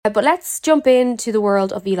But let's jump into the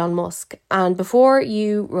world of Elon Musk. And before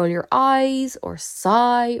you roll your eyes or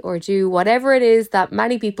sigh or do whatever it is that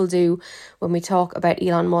many people do when we talk about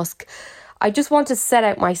Elon Musk, I just want to set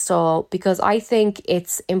out my stall because I think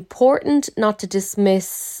it's important not to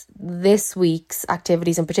dismiss this week's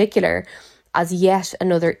activities in particular as yet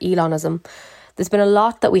another Elonism. There's been a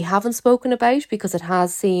lot that we haven't spoken about because it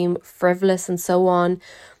has seemed frivolous and so on.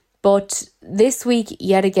 But this week,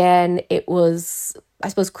 yet again, it was, I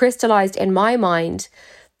suppose, crystallised in my mind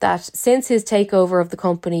that since his takeover of the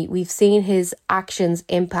company, we've seen his actions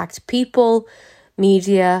impact people,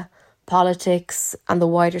 media, politics, and the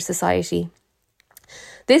wider society.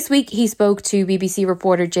 This week, he spoke to BBC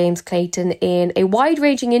reporter James Clayton in a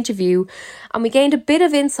wide-ranging interview, and we gained a bit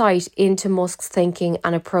of insight into Musk's thinking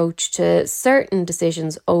and approach to certain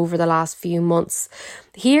decisions over the last few months.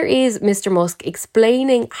 Here is Mr. Musk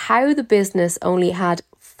explaining how the business only had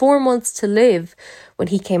 4 months to live when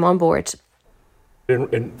he came on board.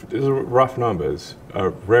 In rough numbers,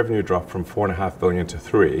 revenue dropped from $4.5 billion to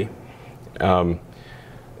 $3 billion,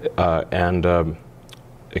 and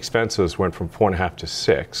expenses went from 4.5 to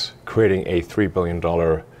 6, creating a $3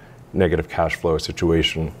 billion negative cash flow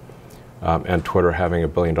situation, and Twitter having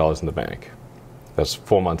 $1 billion in the bank. That's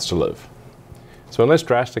 4 months to live. So unless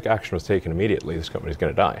drastic action was taken immediately, this company is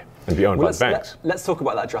going to die and be owned by the banks. Let's talk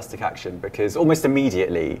about that drastic action, because almost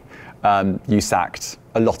immediately you sacked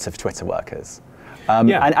a lot of Twitter workers.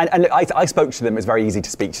 And I spoke to them. It was very easy to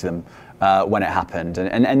speak to them when it happened.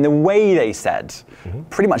 And the way they said,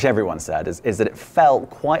 pretty much everyone said, is that it felt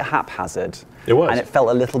quite haphazard. It was. And it felt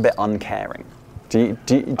a little bit uncaring. I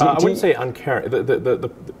wouldn't say uncaring.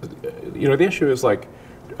 The issue is like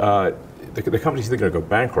the company's either going to go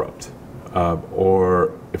bankrupt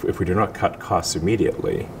or if we do not cut costs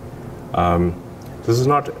immediately. This is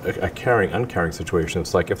not a caring, uncaring situation.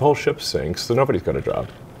 It's like if the whole ship sinks, then nobody's got a job.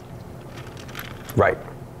 Right.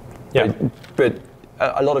 Yeah. But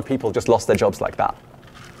a lot of people just lost their jobs like that.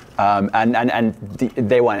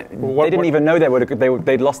 They weren't. They didn't even know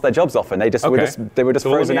they'd lost their jobs off, and they were just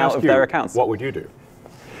frozen out of their accounts. What would you do?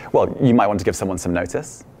 Well, you might want to give someone some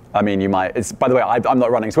notice. I mean, you might. By the way, I'm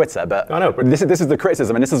not running Twitter, but, I know, but this is the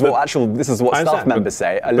criticism, and this is what staff members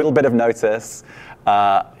say. A little bit of notice,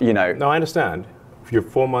 No, I understand. If you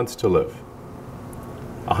have 4 months to live,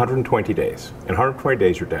 120 days. In 120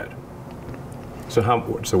 days, you're dead. So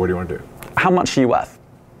what do you want to do? How much are you worth?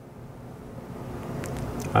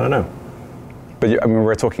 I don't know. But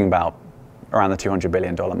we're talking about around the $200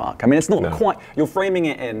 billion mark. I mean, it's not quite. You're framing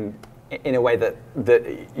it in a way that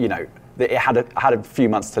it had a few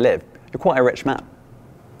months to live. You're quite a rich man.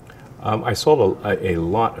 I sold a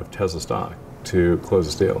lot of Tesla stock to close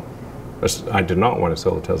this deal. I did not want to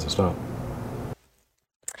sell the Tesla stock.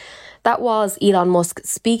 That was Elon Musk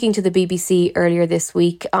speaking to the BBC earlier this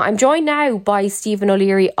week. I'm joined now by Stephen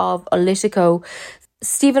O'Leary of Olitico.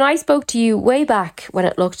 Stephen, I spoke to you way back when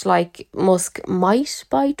it looked like Musk might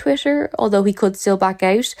buy Twitter, although he could still back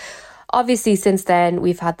out. Obviously, since then,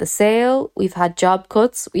 we've had the sale, we've had job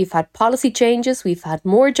cuts, we've had policy changes, we've had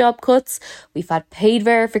more job cuts, we've had paid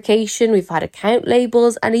verification, we've had account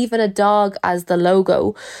labels, and even a dog as the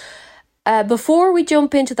logo. Before we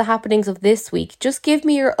jump into the happenings of this week, just give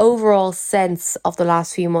me your overall sense of the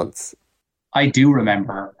last few months. I do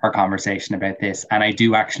remember our conversation about this, and I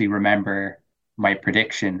do actually remember my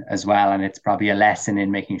prediction as well. And it's probably a lesson in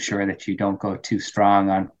making sure that you don't go too strong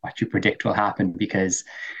on what you predict will happen, because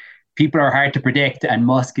people are hard to predict, and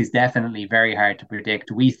Musk is definitely very hard to predict.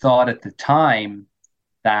 We thought at the time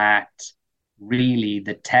that really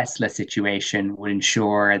the Tesla situation would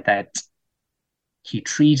ensure that he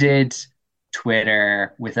treated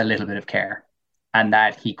Twitter with a little bit of care, and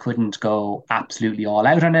that he couldn't go absolutely all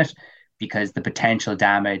out on it because the potential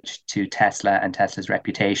damage to Tesla and Tesla's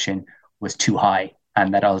reputation was too high,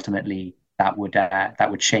 and that ultimately that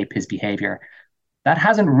would shape his behavior. That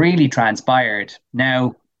hasn't really transpired.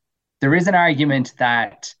 Now, there is an argument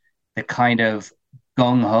that the kind of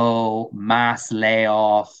gung-ho, mass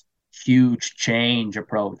layoff, huge change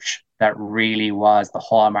approach that really was the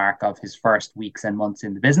hallmark of his first weeks and months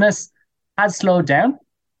in the business has slowed down.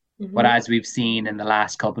 Mm-hmm. But as we've seen in the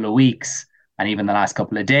last couple of weeks and even the last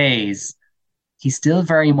couple of days, he's still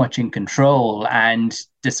very much in control. And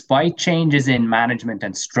despite changes in management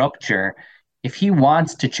and structure, if he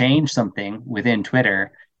wants to change something within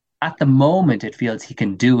Twitter, at the moment it feels he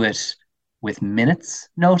can do it with minutes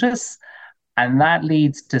notice. And that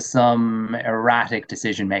leads to some erratic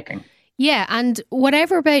decision making. Yeah, and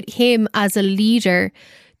whatever about him as a leader,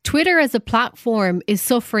 Twitter as a platform is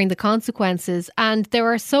suffering the consequences, and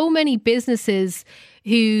there are so many businesses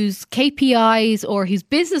whose KPIs or whose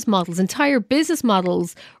business models, entire business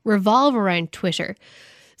models, revolve around Twitter.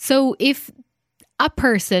 So if a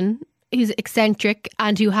person who's eccentric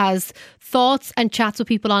and who has thoughts and chats with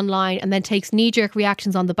people online and then takes knee-jerk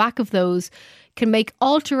reactions on the back of those can make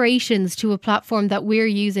alterations to a platform that we're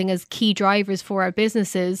using as key drivers for our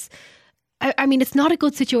businesses, I mean, it's not a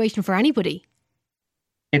good situation for anybody.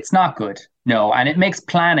 It's not good, no, and it makes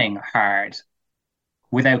planning hard,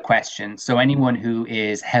 without question. So anyone who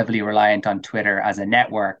is heavily reliant on Twitter as a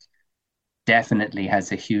network definitely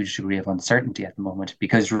has a huge degree of uncertainty at the moment,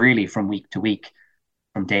 because really from week to week,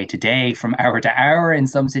 from day to day, from hour to hour, in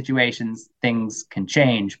some situations, things can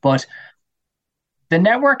change. But the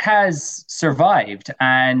network has survived,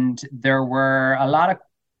 and there were a lot of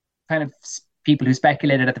kind of people who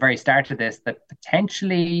speculated at the very start of this that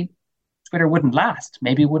potentially Twitter wouldn't last.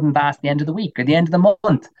 Maybe it wouldn't last the end of the week or the end of the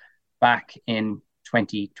month back in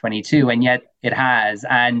 2022, and yet it has.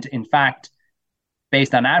 And in fact,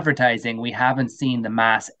 based on advertising, we haven't seen the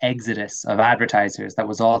mass exodus of advertisers that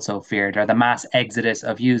was also feared, or the mass exodus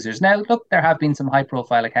of users. Now, look, there have been some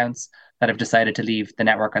high-profile accounts that have decided to leave the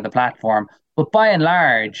network or the platform, but by and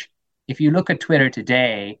large, if you look at Twitter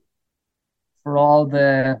today, for all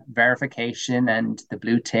the verification and the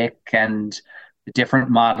blue tick and the different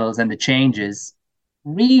models and the changes,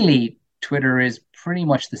 really, Twitter is pretty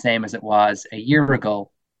much the same as it was a year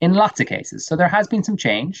ago in lots of cases. So there has been some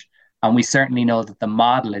change, and we certainly know that the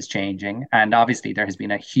model is changing. And obviously, there has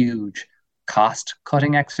been a huge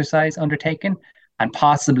cost-cutting exercise undertaken, and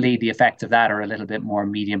possibly the effects of that are a little bit more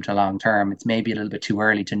medium to long term. It's maybe a little bit too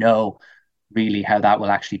early to know really how that will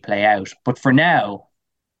actually play out. But for now,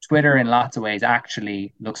 Twitter in lots of ways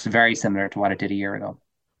actually looks very similar to what it did a year ago.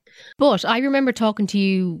 But I remember talking to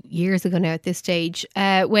you years ago now at this stage,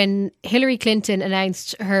 when Hillary Clinton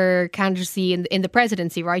announced her candidacy in the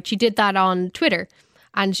presidency, right? She did that on Twitter.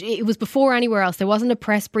 And it was before anywhere else. There wasn't a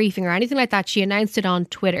press briefing or anything like that. She announced it on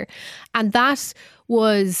Twitter. And that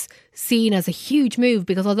was seen as a huge move,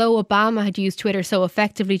 because although Obama had used Twitter so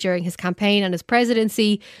effectively during his campaign and his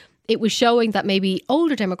presidency, it was showing that maybe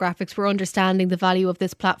older demographics were understanding the value of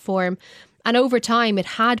this platform. And over time, it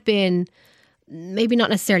had been maybe not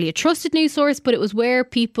necessarily a trusted news source, but it was where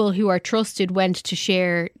people who are trusted went to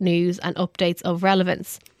share news and updates of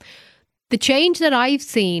relevance. The change that I've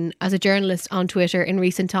seen as a journalist on Twitter in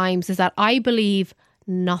recent times is that I believe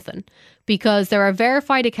nothing, because there are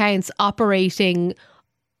verified accounts operating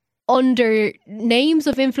under names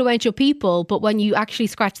of influential people, but when you actually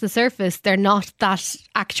scratch the surface, they're not that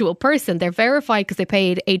actual person. They're verified because they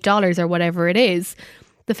paid $8 or whatever it is.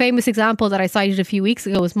 The famous example that I cited a few weeks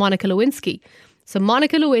ago was Monica Lewinsky. So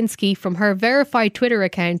Monica Lewinsky, from her verified Twitter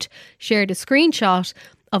account, shared a screenshot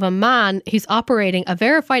of a man who's operating a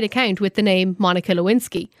verified account with the name Monica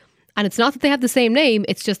Lewinsky. And it's not that they have the same name,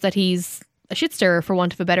 it's just that he's a shit stirrer, for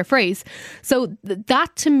want of a better phrase. So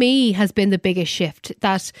that to me has been the biggest shift,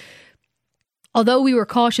 that although we were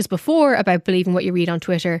cautious before about believing what you read on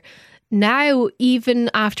Twitter, now, even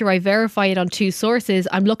after I verify it on two sources,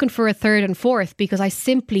 I'm looking for a third and fourth, because I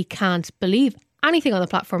simply can't believe anything on the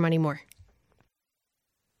platform anymore.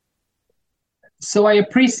 So I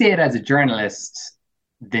appreciate, as a journalist,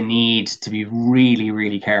 the need to be really,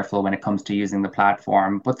 really careful when it comes to using the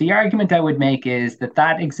platform. But the argument I would make is that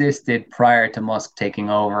that existed prior to Musk taking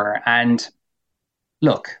over. And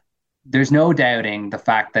look, there's no doubting the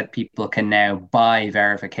fact that people can now buy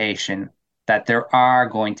verification, that there are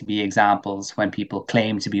going to be examples when people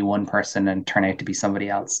claim to be one person and turn out to be somebody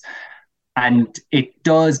else. And it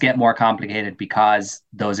does get more complicated because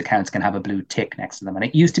those accounts can have a blue tick next to them. And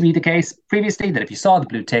it used to be the case previously that if you saw the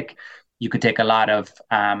blue tick, you could take a lot of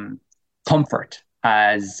comfort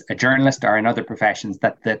as a journalist or in other professions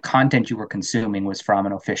that the content you were consuming was from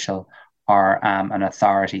an official or an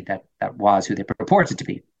authority that was who they purported to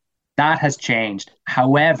be. That has changed.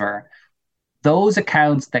 However, those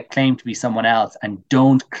accounts that claim to be someone else and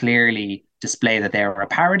don't clearly display that they are a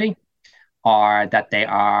parody, or that they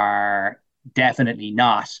are definitely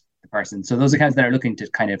not the person. So those accounts that are looking to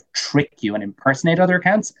kind of trick you and impersonate other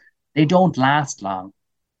accounts, they don't last long.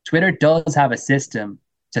 Twitter does have a system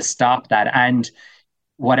to stop that. And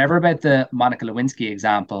whatever about the Monica Lewinsky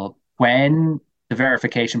example, when the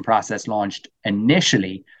verification process launched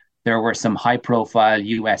initially, there were some high-profile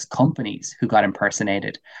US companies who got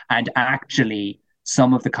impersonated. And actually,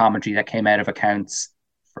 some of the commentary that came out of accounts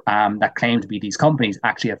that claimed to be these companies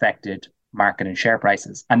actually affected market and share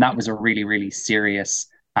prices. And that was a really, really serious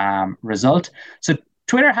result. So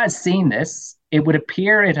Twitter has seen this. it would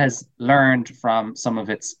appear it has learned from some of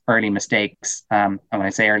its early mistakes. And when I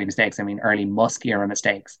say early mistakes, I mean early Musk era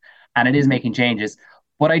mistakes. And it is making changes.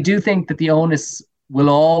 But I do think that the onus will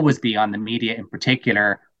always be on the media in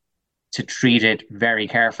particular to treat it very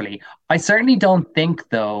carefully. I certainly don't think,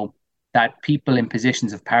 though, that people in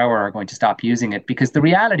positions of power are going to stop using it, because the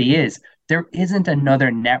reality is there isn't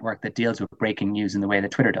another network that deals with breaking news in the way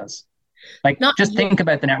that Twitter does. Like, Not just yet. think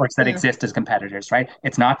about the networks that Yeah. exist as competitors, right?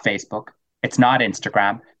 It's not Facebook, it's not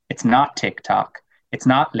Instagram, it's not TikTok, it's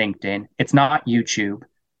not LinkedIn, it's not YouTube.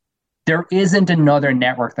 There isn't another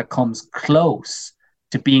network that comes close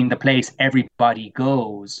to being the place everybody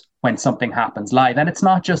goes when something happens live. And it's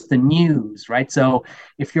not just the news, right? So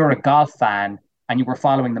if you're a golf fan and you were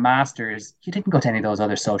following the Masters, you didn't go to any of those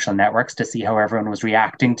other social networks to see how everyone was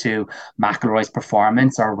reacting to McIlroy's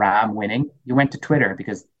performance or Ram winning. You went to Twitter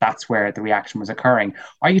because that's where the reaction was occurring.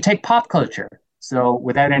 Or you take pop culture. So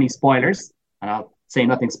without any spoilers, and I'll say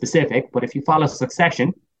nothing specific, but if you follow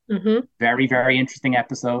Succession, very, very interesting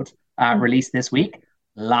episode released this week.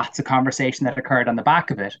 Lots of conversation that occurred on the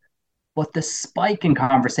back of it. But the spike in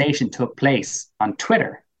conversation took place on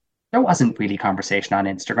Twitter. There wasn't really conversation on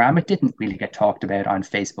Instagram. It didn't really get talked about on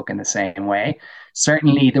Facebook in the same way.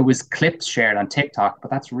 Certainly there was clips shared on TikTok,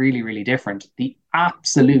 but that's really, really different. The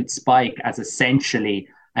absolute spike, as essentially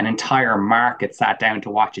an entire market sat down to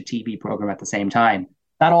watch a TV program at the same time,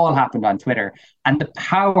 that all happened on Twitter. And the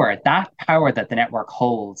power, that power that the network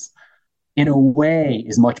holds, in a way,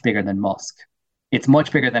 is much bigger than Musk. It's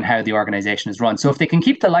much bigger than how the organization is run. So if they can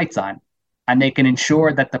keep the lights on and they can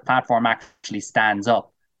ensure that the platform actually stands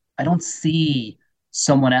up, I don't see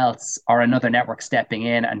someone else or another network stepping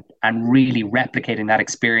in and really replicating that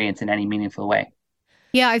experience in any meaningful way.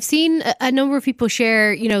 Yeah, I've seen a number of people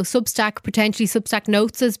share, Substack, potentially Substack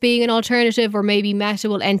Notes as being an alternative, or maybe Meta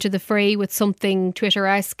will enter the fray with something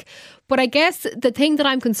Twitter-esque. But I guess the thing that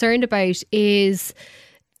I'm concerned about is,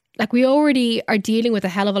 like, we already are dealing with a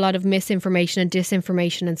hell of a lot of misinformation and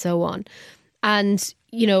disinformation and so on. And,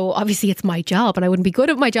 obviously it's my job, and I wouldn't be good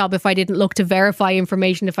at my job if I didn't look to verify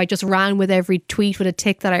information, if I just ran with every tweet with a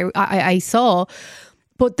tick that I saw.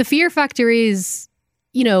 But the fear factor is,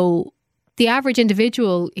 the average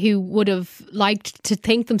individual who would have liked to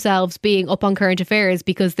think themselves being up on current affairs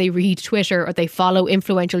because they read Twitter or they follow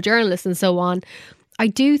influential journalists and so on. I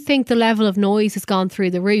do think the level of noise has gone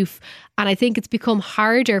through the roof, and I think it's become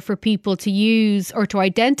harder for people to use or to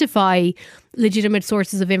identify legitimate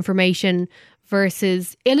sources of information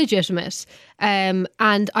versus illegitimate. And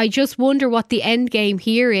I just wonder what the end game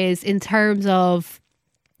here is in terms of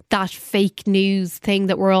that fake news thing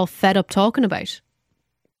that we're all fed up talking about.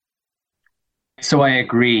 So I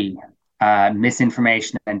agree.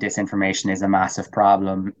 Misinformation and disinformation is a massive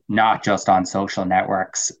problem, not just on social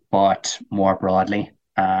networks, but more broadly.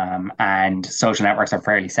 And social networks are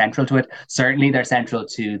fairly central to it. Certainly, they're central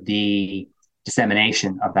to the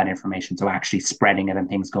dissemination of that information, so actually spreading it and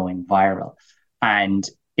things going viral. And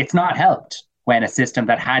it's not helped when a system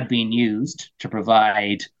that had been used to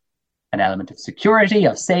provide an element of security,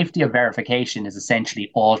 of safety, of verification is essentially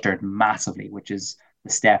altered massively, which is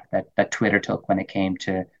the step that Twitter took when it came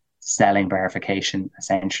to selling verification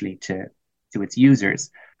essentially to its users.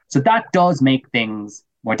 So that does make things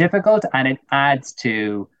more difficult, and it adds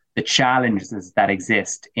to the challenges that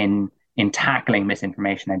exist in tackling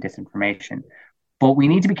misinformation and disinformation. But we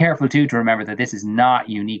need to be careful too to remember that this is not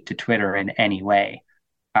unique to Twitter in any way.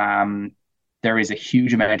 There is a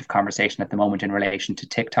huge amount of conversation at the moment in relation to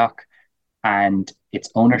TikTok and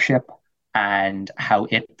its ownership and how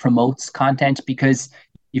it promotes content, because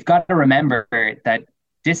you've got to remember that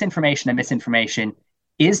disinformation and misinformation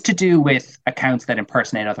is to do with accounts that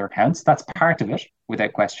impersonate other accounts. That's part of it,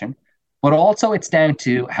 without question. But also it's down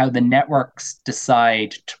to how the networks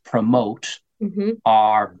decide to promote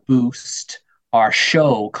or boost or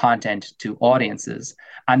show content to audiences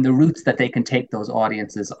and the routes that they can take those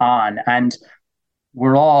audiences on. And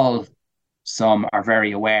some are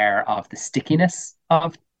very aware of the stickiness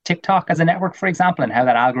of TikTok as a network, for example, and how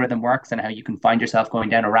that algorithm works and how you can find yourself going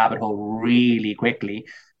down a rabbit hole really quickly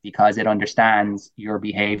because it understands your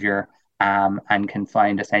behavior and can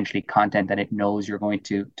find essentially content that it knows you're going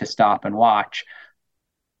to stop and watch.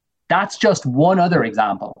 That's just one other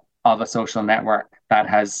example of a social network that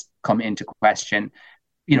has come into question.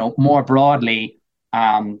 More broadly,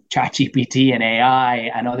 ChatGPT and AI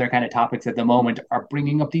and other kind of topics at the moment are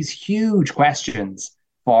bringing up these huge questions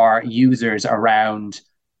for users around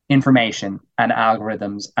information and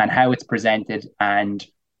algorithms and how it's presented and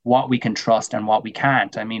what we can trust and what we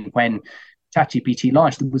can't. I mean, when ChatGPT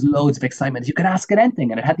launched, there was loads of excitement. You could ask it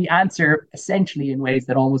anything and it had the answer essentially in ways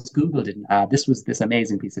that almost Google didn't have. This was this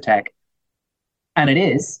amazing piece of tech. And it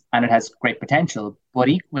is, and it has great potential. But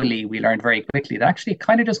equally, we learned very quickly that actually it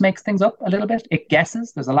kind of just makes things up a little bit. It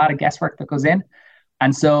guesses. There's a lot of guesswork that goes in.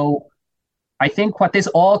 And so I think what this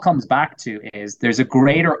all comes back to is there's a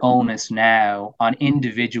greater onus now on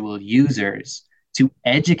individual users to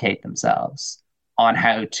educate themselves on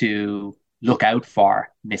how to look out for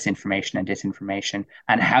misinformation and disinformation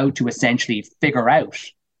and how to essentially figure out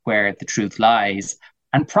where the truth lies.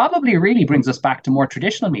 And probably really brings us back to more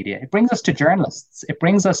traditional media. It brings us to journalists. It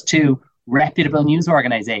brings us to reputable news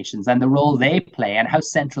organizations and the role they play and how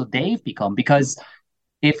central they've become. Because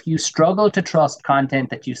if you struggle to trust content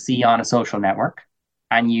that you see on a social network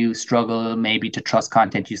and you struggle maybe to trust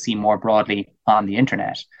content you see more broadly on the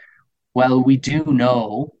internet, well, we do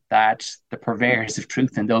know that the purveyors of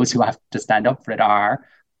truth and those who have to stand up for it are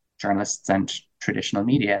journalists and traditional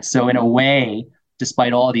media. So in a way,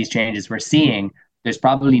 despite all these changes we're seeing, there's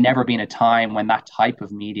probably never been a time when that type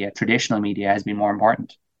of media, traditional media, has been more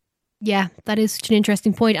important. Yeah, that is such an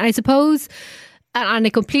interesting point. And I suppose, and I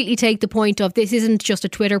completely take the point of this isn't just a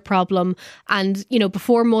Twitter problem. And, you know,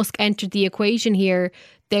 before Musk entered the equation here,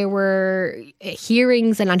 there were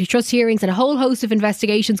hearings and antitrust hearings and a whole host of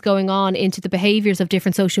investigations going on into the behaviours of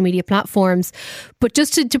different social media platforms. But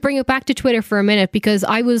just to bring it back to Twitter for a minute, because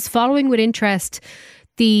I was following with interest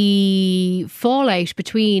the fallout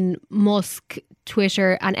between Musk,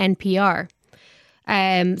 Twitter and NPR.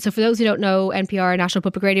 So for those who don't know, NPR, National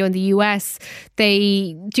Public Radio in the US,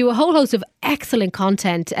 they do a whole host of excellent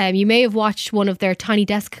content. You may have watched one of their Tiny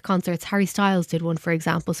Desk concerts. Harry Styles did one, for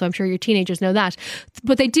example. So I'm sure your teenagers know that.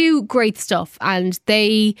 But they do great stuff. And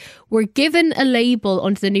they were given a label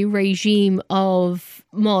under the new regime of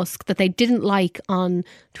Musk that they didn't like on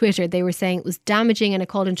Twitter. They were saying it was damaging and it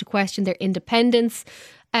called into question their independence.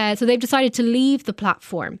 So they've decided to leave the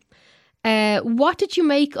platform. What did you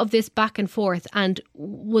make of this back and forth? And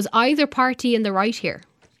was either party in the right here?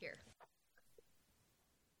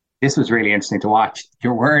 This was really interesting to watch.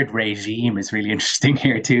 Your word regime is really interesting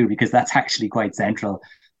here too, because that's actually quite central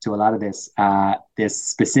to a lot of this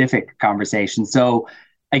specific conversation. So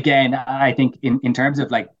again, I think in terms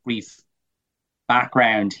of like brief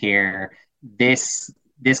background here, this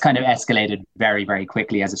kind of escalated very, very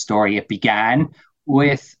quickly as a story. It began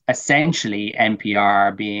with essentially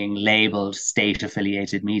NPR being labeled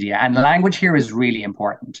state-affiliated media. And the language here is really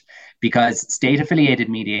important because state-affiliated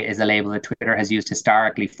media is a label that Twitter has used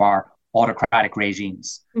historically for autocratic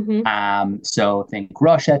regimes. Mm-hmm. So think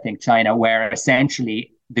Russia, think China, where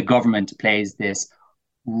essentially the government plays this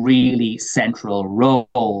really central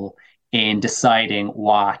role in deciding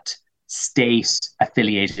what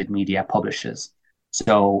state-affiliated media publishes.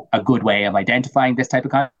 So a good way of identifying this type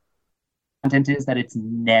of content is that it's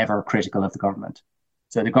never critical of the government.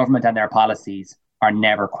 So the government and their policies are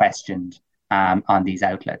never questioned on these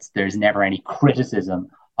outlets. There's never any criticism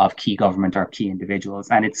of key government or key individuals.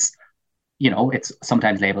 And it's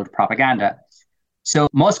sometimes labeled propaganda. So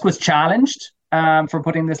Musk was challenged for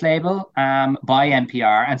putting this label by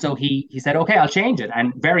NPR. And so he said, okay, I'll change it.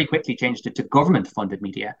 And very quickly changed it to government-funded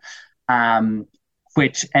media.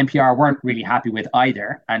 Which NPR weren't really happy with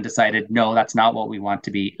either and decided, no, that's not what we want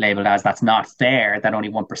to be labeled as. That's not fair, that only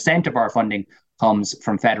 1% of our funding comes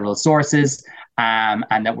from federal sources and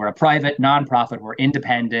that we're a private, non-profit, we're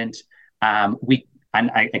independent.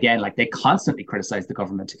 They constantly criticize the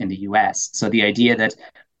government in the US. So the idea that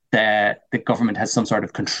the government has some sort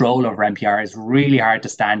of control over NPR is really hard to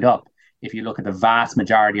stand up if you look at the vast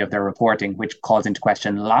majority of their reporting, which calls into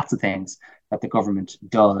question lots of things that the government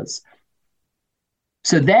does.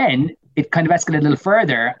 So then it kind of escalated a little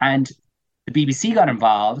further and the BBC got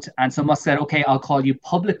involved. And so Musk said, okay, I'll call you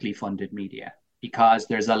publicly funded media because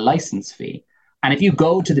there's a license fee. And if you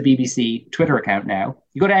go to the BBC Twitter account now,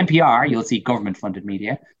 you go to NPR, you'll see government funded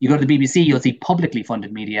media. You go to the BBC, you'll see publicly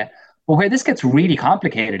funded media. But where this gets really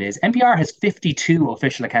complicated is NPR has 52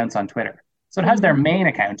 official accounts on Twitter. So it has their main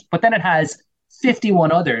account, but then it has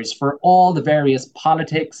 51 others for all the various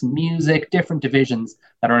politics, music, different divisions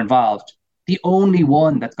that are involved. The only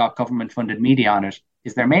one that's got government-funded media on it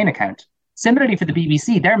is their main account. Similarly for the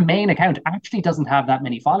BBC, their main account actually doesn't have that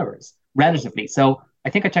many followers, relatively. So I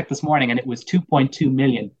think I checked this morning and it was 2.2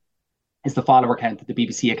 million is the follower count that the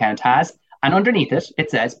BBC account has. And underneath it, it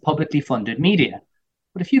says publicly funded media.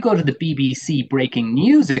 But if you go to the BBC Breaking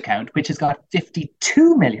News account, which has got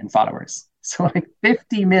 52 million followers, so like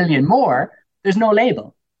 50 million more, there's no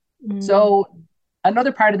label. So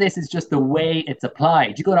another part of this is just the way it's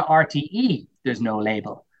applied. You go to RTE, there's no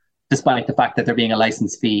label, despite the fact that there being a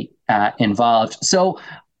license fee involved. So,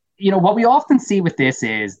 what we often see with this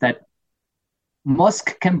is that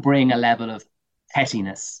Musk can bring a level of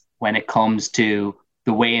pettiness when it comes to the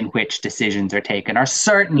the way in which decisions are taken, or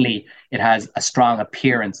certainly it has a strong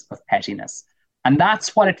appearance of pettiness. And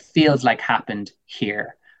that's what it feels like happened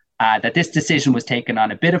here, that this decision was taken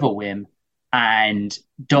on a bit of a whim and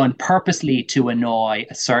done purposely to annoy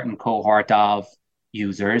a certain cohort of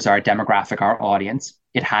users, our demographic, our audience.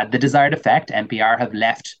 It had the desired effect. NPR have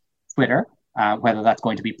left Twitter. Whether that's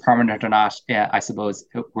going to be permanent or not, I suppose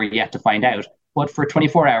we're yet to find out. But for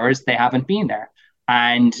 24 hours, they haven't been there.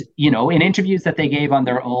 And, you know, in interviews that they gave on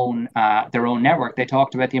their own network, they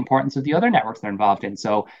talked about the importance of the other networks they're involved in.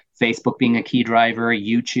 So Facebook being a key driver,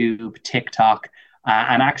 YouTube, TikTok,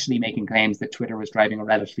 and actually making claims that Twitter was driving a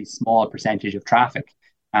relatively small percentage of traffic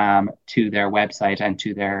to their website and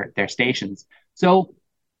to their stations. So,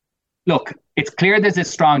 look, it's clear there's a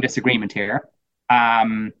strong disagreement here.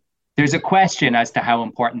 There's a question as to how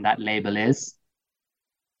important that label is.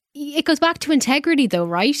 It goes back to integrity though,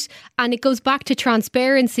 right? And it goes back to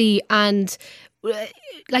transparency. And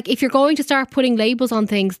like, if you're going to start putting labels on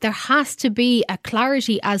things, there has to be a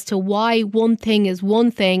clarity as to why one thing is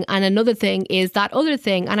one thing and another thing is that other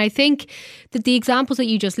thing. And I think that the examples that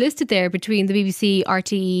you just listed there between the BBC,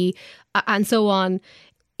 RTE and so on,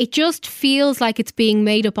 it just feels like it's being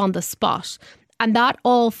made up on the spot. And that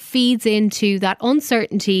all feeds into that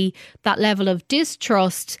uncertainty, that level of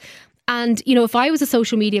distrust. And, you know, if I was a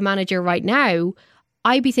social media manager right now,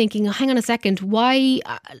 I'd be thinking, hang on a second, why,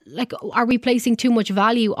 are we placing too much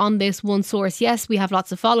value on this one source? Yes, we have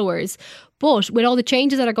lots of followers, but with all the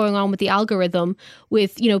changes that are going on with the algorithm,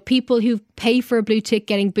 with, you know, people who pay for a blue tick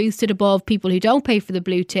getting boosted above people who don't pay for the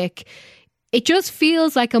blue tick, it just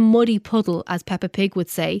feels like a muddy puddle, as Peppa Pig would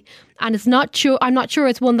say. And I'm not sure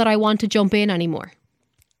it's one that I want to jump in anymore.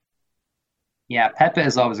 Yeah, Peppa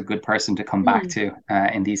is always a good person to come back to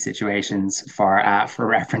in these situations for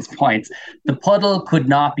reference points. The puddle could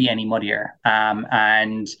not be any muddier.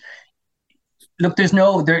 And look, there's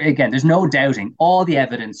no doubting. All the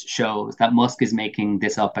evidence shows that Musk is making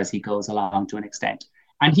this up as he goes along to an extent.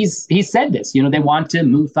 And he's said this, you know, they want to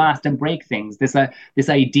move fast and break things. This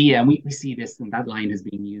idea, and we see this, and that line has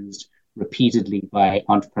been used repeatedly by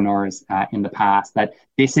entrepreneurs in the past, that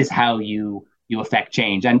this is how you affect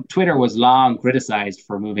change. And Twitter was long criticized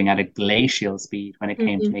for moving at a glacial speed when it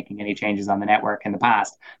came to making any changes on the network in the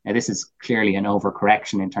past. Now, this is clearly an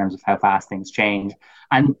overcorrection in terms of how fast things change.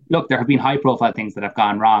 And look, there have been high profile things that have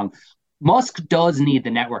gone wrong. Musk does need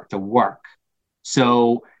the network to work.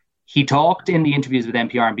 So he talked in the interviews with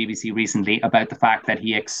NPR and BBC recently about the fact that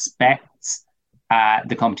he expects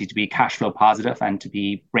the company to be cash flow positive and to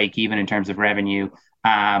be break even in terms of revenue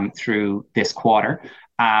through this quarter.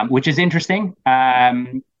 Which is interesting,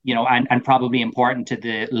 you know, and probably important to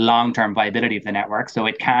the long-term viability of the network. So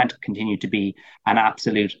it can't continue to be an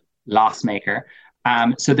absolute loss maker.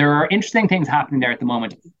 So there are interesting things happening there at the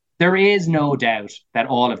moment. There is no doubt that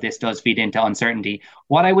all of this does feed into uncertainty.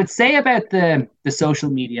 What I would say about the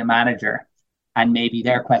social media manager and maybe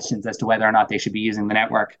their questions as to whether or not they should be using the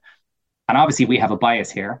network, and obviously we have a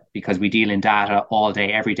bias here because we deal in data all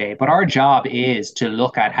day, every day, but our job is to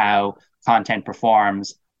look at how content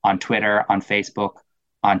performs on Twitter, on Facebook,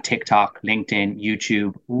 on TikTok, LinkedIn,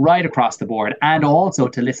 YouTube, right across the board, and also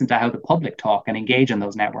to listen to how the public talk and engage in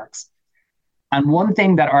those networks. And one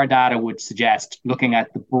thing that our data would suggest, looking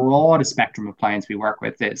at the broadest spectrum of clients we work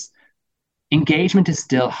with, is engagement is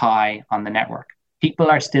still high on the network.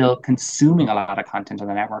 People are still consuming a lot of content on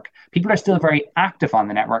the network. People are still very active on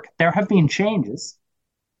the network. There have been changes,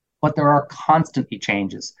 but there are constantly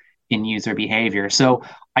changes in user behavior. So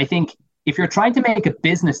I think if you're trying to make a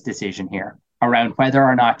business decision here around whether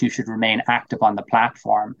or not you should remain active on the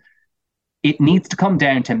platform, it needs to come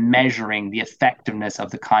down to measuring the effectiveness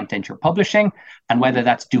of the content you're publishing and whether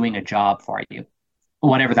that's doing a job for you,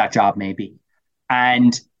 whatever that job may be.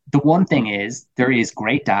 And the one thing is, there is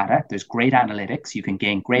great data, there's great analytics, you can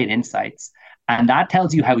gain great insights, and that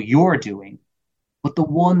tells you how you're doing. But the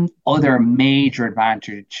one other major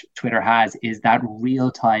advantage Twitter has is that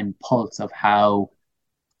real-time pulse of how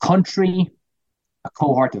country, a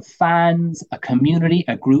cohort of fans, a community,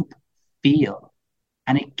 a group feel.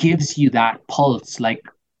 And it gives you that pulse like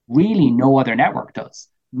really no other network does.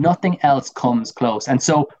 Nothing else comes close. And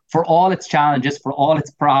so for all its challenges, for all its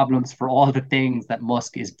problems, for all the things that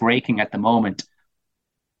Musk is breaking at the moment,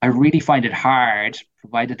 I really find it hard,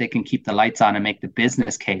 provided they can keep the lights on and make the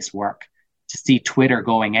business case work, to see Twitter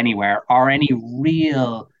going anywhere or any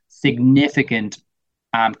real significant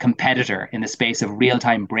competitor in the space of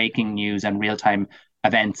real-time breaking news and real-time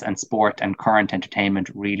events and sport and current entertainment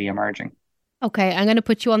really emerging. Okay, I'm going to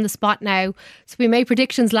put you on the spot now. So we made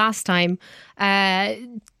predictions last time.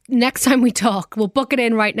 next time we talk, we'll book it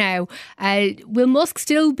in right now. Will Musk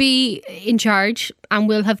still be in charge, and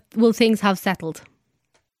will things have settled?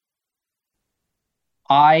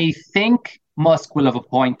 I think Musk will have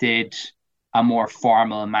appointed a more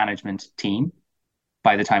formal management team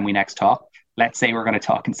by the time we next talk. Let's say we're going to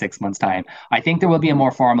talk in 6 months' time. I think there will be a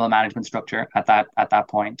more formal management structure at that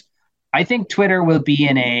point. I think Twitter will be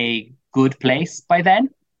in a good place by then.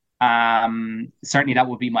 Certainly that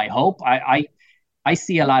would be my hope. I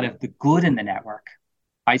see a lot of the good in the network.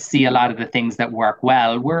 I see a lot of the things that work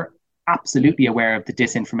well. We're absolutely aware of the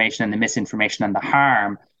disinformation and the misinformation and the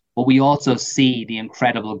harm, but we also see the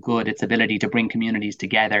incredible good, its ability to bring communities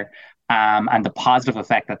together, and the positive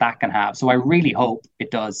effect that can have. So I really hope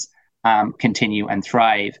it does continue and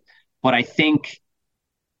thrive. But I think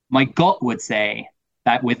my gut would say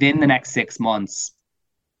that within the next 6 months,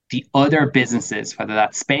 the other businesses, whether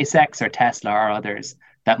that's SpaceX or Tesla or others,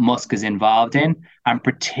 that Musk is involved in, and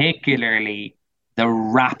particularly the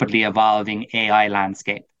rapidly evolving AI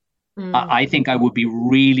landscape. I think I would be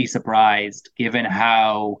really surprised, given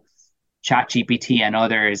how ChatGPT and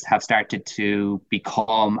others have started to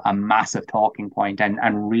become a massive talking point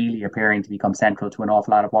and really appearing to become central to an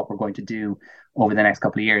awful lot of what we're going to do over the next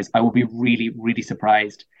couple of years. I would be really, really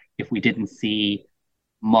surprised if we didn't see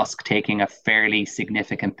Musk taking a fairly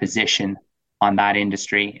significant position on that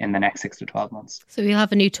industry in the next 6 to 12 months. So we'll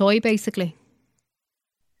have a new toy, basically.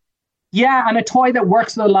 Yeah, and a toy that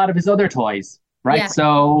works with a lot of his other toys, right? Yeah.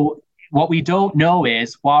 So what we don't know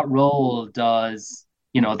is what role does,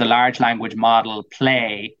 the large language model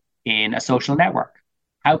play in a social network?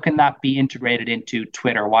 How can that be integrated into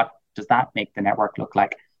Twitter? What does that make the network look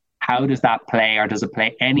like? How does that play, or does it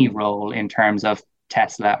play any role in terms of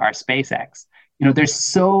Tesla or SpaceX? There's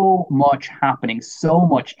so much happening, so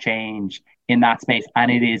much change in that space,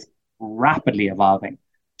 and it is rapidly evolving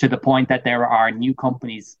to the point that there are new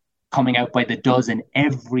companies coming out by the dozen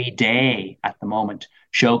every day at the moment,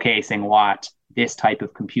 showcasing what this type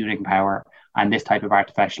of computing power and this type of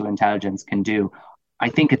artificial intelligence can do. I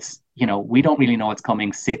think it's, we don't really know what's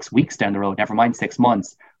coming 6 weeks down the road, never mind 6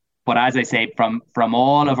 months. But as I say, from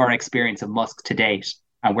all of our experience of Musk to date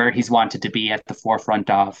and where he's wanted to be at the forefront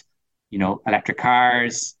of, electric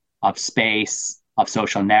cars, of space, of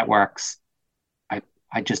social networks,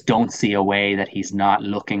 I just don't see a way that he's not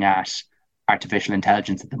looking at artificial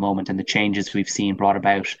intelligence at the moment and the changes we've seen brought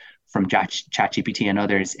about from ChatGPT and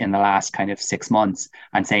others in the last kind of 6 months,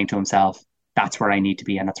 and saying to himself, that's where I need to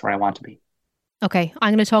be and that's where I want to be. Okay,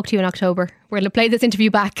 I'm going to talk to you in October. We're going to play this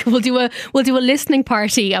interview back. We'll do a listening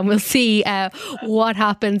party and we'll see what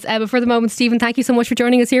happens. But for the moment, Stephen, thank you so much for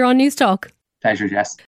joining us here on News Talk. Pleasure, Jess.